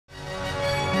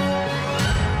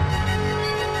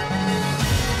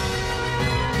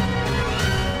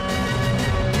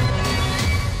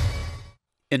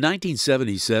In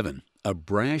 1977, a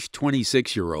brash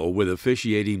 26-year-old with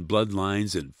officiating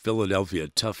bloodlines and Philadelphia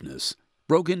toughness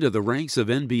broke into the ranks of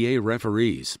NBA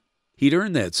referees. He'd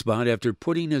earned that spot after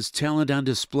putting his talent on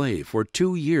display for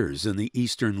 2 years in the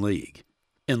Eastern League.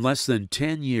 In less than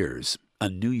 10 years, a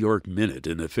New York minute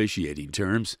in officiating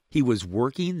terms, he was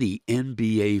working the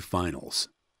NBA Finals.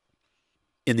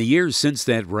 In the years since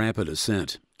that rapid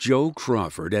ascent, Joe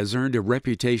Crawford has earned a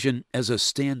reputation as a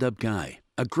stand-up guy,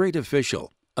 a great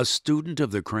official, a student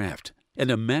of the craft, and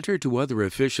a mentor to other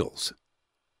officials.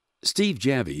 Steve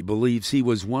Javi believes he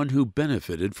was one who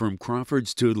benefited from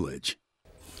Crawford's tutelage.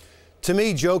 To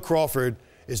me, Joe Crawford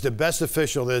is the best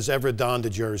official that has ever donned a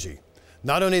jersey.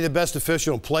 Not only the best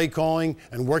official in play calling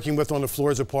and working with on the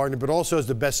floor as a partner, but also as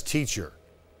the best teacher.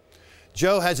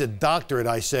 Joe has a doctorate,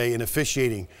 I say, in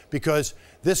officiating because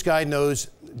this guy knows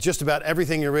just about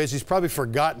everything there is. He's probably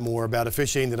forgotten more about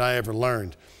officiating than I ever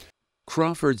learned.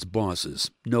 Crawford's bosses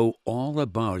know all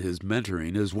about his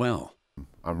mentoring as well.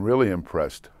 I'm really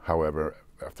impressed, however,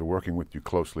 after working with you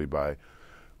closely by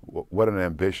what an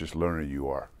ambitious learner you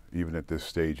are, even at this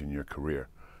stage in your career.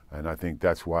 And I think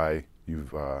that's why you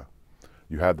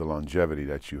have the longevity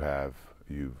that you have.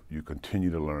 You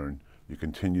continue to learn, you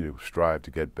continue to strive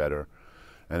to get better,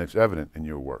 and it's evident in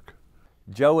your work.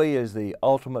 Joey is the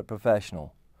ultimate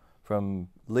professional, from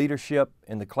leadership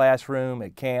in the classroom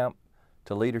at camp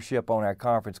to leadership on our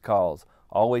conference calls.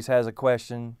 Always has a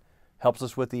question, helps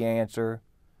us with the answer.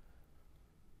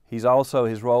 He's also,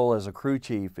 his role as a crew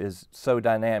chief is so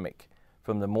dynamic,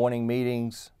 from the morning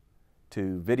meetings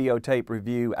to videotape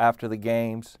review after the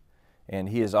games, and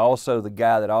he is also the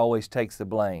guy that always takes the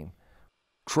blame.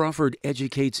 Crawford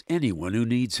educates anyone who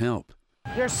needs help.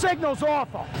 Your signal's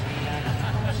awful.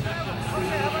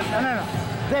 No.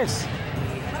 This,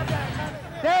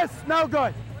 no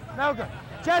good, no good.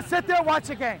 Just sit there, watch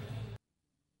the game.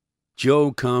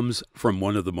 Joe comes from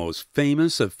one of the most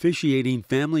famous officiating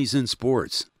families in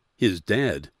sports. His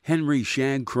dad, Henry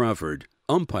Shag Crawford,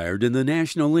 umpired in the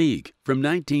National League from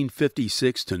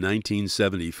 1956 to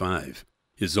 1975.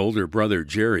 His older brother,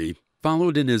 Jerry,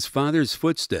 followed in his father's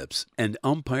footsteps and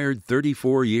umpired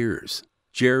 34 years.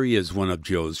 Jerry is one of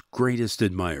Joe's greatest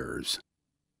admirers.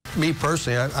 Me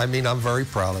personally, I mean, I'm very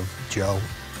proud of Joe.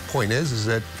 Point is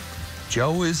that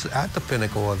Joe is at the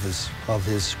pinnacle of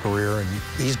his career, and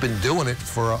he's been doing it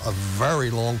for a very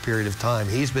long period of time.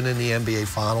 He's been in the NBA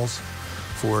Finals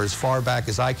for as far back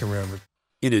as I can remember.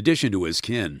 In addition to his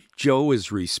kin, Joe is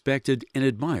respected and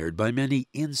admired by many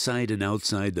inside and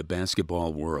outside the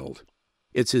basketball world.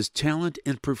 It's his talent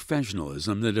and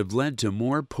professionalism that have led to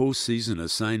more postseason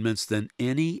assignments than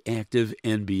any active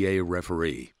NBA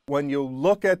referee. When you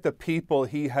look at the people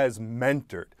he has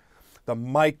mentored, the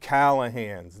Mike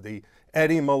Callahans, the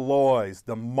Eddie Malloys,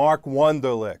 the Mark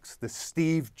Wunderlichs, the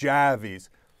Steve Javis,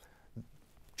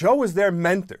 Joe was their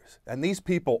mentors, and these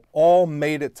people all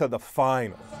made it to the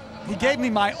finals. He gave me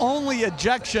my only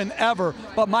ejection ever,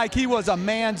 but Mike, he was a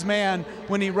man's man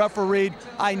when he refereed.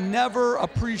 I never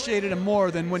appreciated him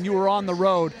more than when you were on the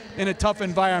road in a tough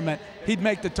environment. He'd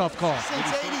make the tough call.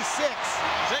 Since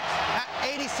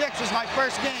 86 was my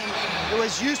first game. It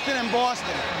was Houston and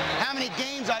Boston. How many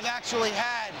games I've actually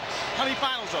had? How many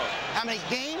finals though? How many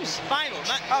games? Finals.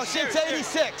 Oh, since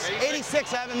 86.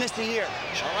 86, I haven't missed a year.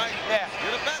 All right. Yeah.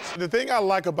 You're the best. The thing I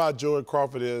like about Joey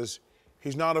Crawford is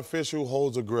he's not official who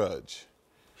holds a grudge.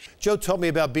 Joe taught me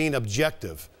about being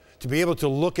objective, to be able to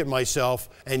look at myself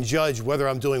and judge whether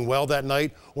I'm doing well that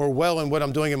night or well in what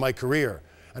I'm doing in my career.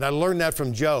 And I learned that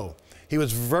from Joe. He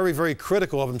was very, very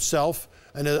critical of himself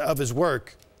and of his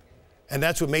work, and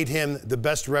that's what made him the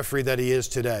best referee that he is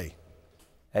today.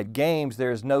 At games,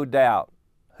 there's no doubt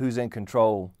who's in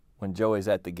control when Joey's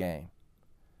at the game.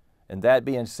 And that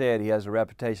being said, he has a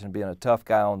reputation of being a tough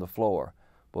guy on the floor.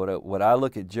 But what I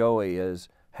look at Joey is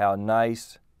how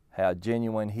nice, how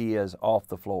genuine he is off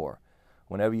the floor.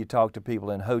 Whenever you talk to people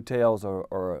in hotels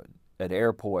or at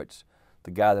airports,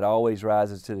 the guy that always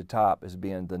rises to the top as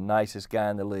being the nicest guy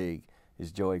in the league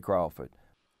is Joey Crawford.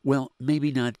 Well,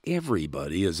 maybe not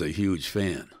everybody is a huge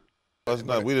fan. We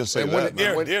didn't say that.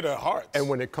 Dear to hearts. And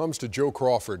when it comes to Joe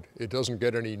Crawford, it doesn't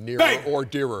get any nearer or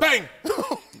dearer. Bang!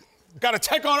 Got to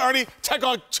check on Ernie, check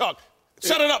on Chuck.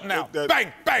 Shut it up now.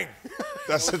 Bang, bang.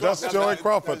 That's Joey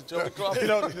Crawford. You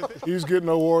know, he's getting an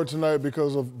award tonight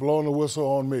because of blowing the whistle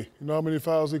on me. You know how many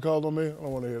fouls he called on me? I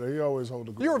don't want to hear that. He always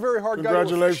holds the. You're a very hard guy to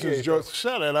Congratulations, Joe.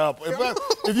 Shut it up.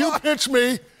 If you pinch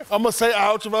me, I'm going to say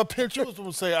ouch. If I pinch you, I'm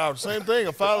going to say ouch. Same thing.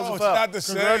 A foul is a foul. It's not the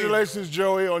same. Congratulations,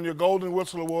 Joey, on your Golden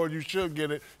Whistle Award. You should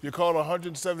get it. You called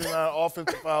 179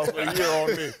 offensive fouls a year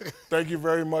on me. Thank you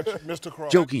very much, Mr.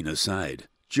 Crawford. Joking aside,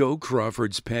 Joe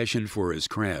Crawford's passion for his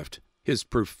craft His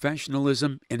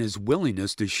professionalism and his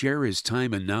willingness to share his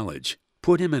time and knowledge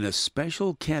put him in a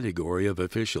special category of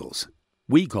officials.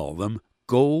 We call them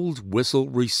Gold Whistle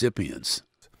recipients.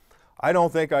 I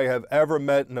don't think I have ever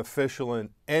met an official in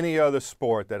any other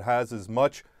sport that has as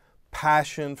much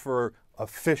passion for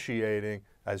officiating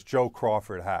as Joe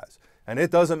Crawford has. And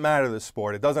it doesn't matter the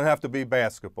sport. It doesn't have to be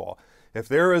basketball. If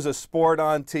there is a sport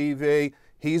on TV,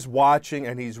 he's watching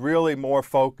and he's really more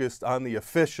focused on the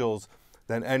officials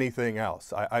than anything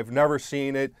else. I've never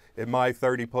seen it in my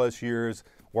 30-plus years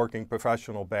working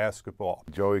professional basketball.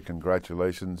 Joey,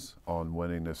 congratulations on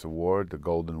winning this award, the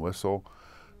Golden Whistle.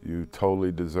 You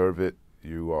totally deserve it.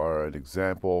 You are an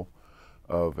example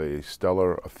of a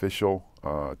stellar official,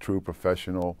 true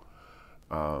professional,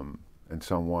 and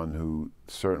someone who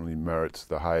certainly merits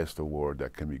the highest award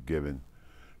that can be given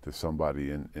to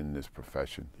somebody in this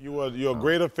profession. You're a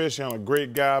great official and a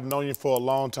great guy. I've known you for a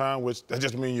long time, which that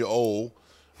just means you're old.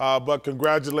 But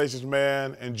congratulations,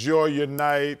 man. Enjoy your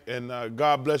night, and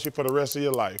God bless you for the rest of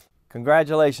your life.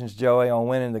 Congratulations, Joey, on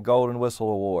winning the Golden Whistle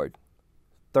Award.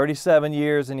 37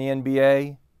 years in the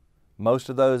NBA, most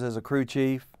of those as a crew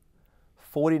chief,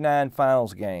 49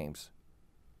 finals games.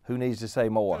 Who needs to say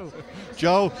more?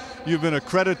 Joe, you've been a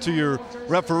credit to your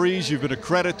referees. You've been a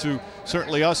credit to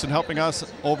certainly us and helping us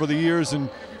over the years, and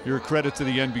you're a credit to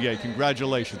the NBA.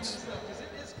 Congratulations.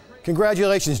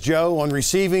 Congratulations, Joe, on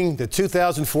receiving the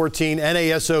 2014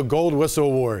 NASO Gold Whistle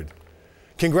Award.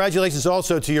 Congratulations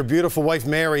also to your beautiful wife,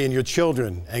 Mary, and your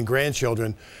children and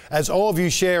grandchildren, as all of you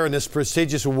share in this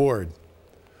prestigious award.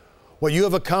 What you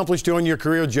have accomplished during your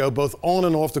career, Joe, both on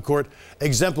and off the court,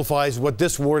 exemplifies what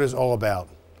this award is all about.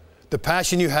 The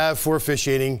passion you have for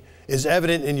officiating is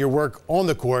evident in your work on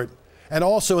the court and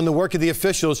also in the work of the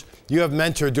officials you have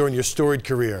mentored during your storied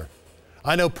career.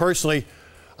 I know personally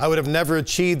I would have never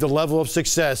achieved the level of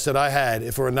success that I had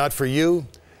if it were not for you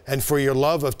and for your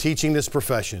love of teaching this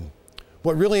profession.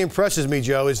 What really impresses me,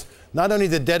 Joe, is not only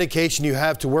the dedication you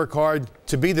have to work hard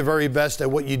to be the very best at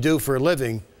what you do for a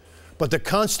living, but the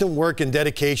constant work and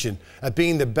dedication at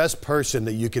being the best person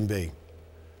that you can be.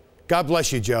 God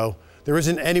bless you, Joe. There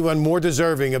isn't anyone more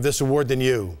deserving of this award than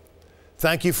you.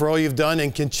 Thank you for all you've done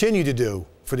and continue to do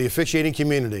for the officiating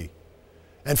community.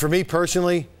 And for me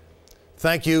personally,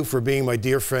 thank you for being my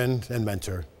dear friend and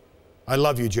mentor. I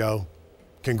love you, Joe.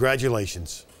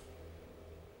 Congratulations.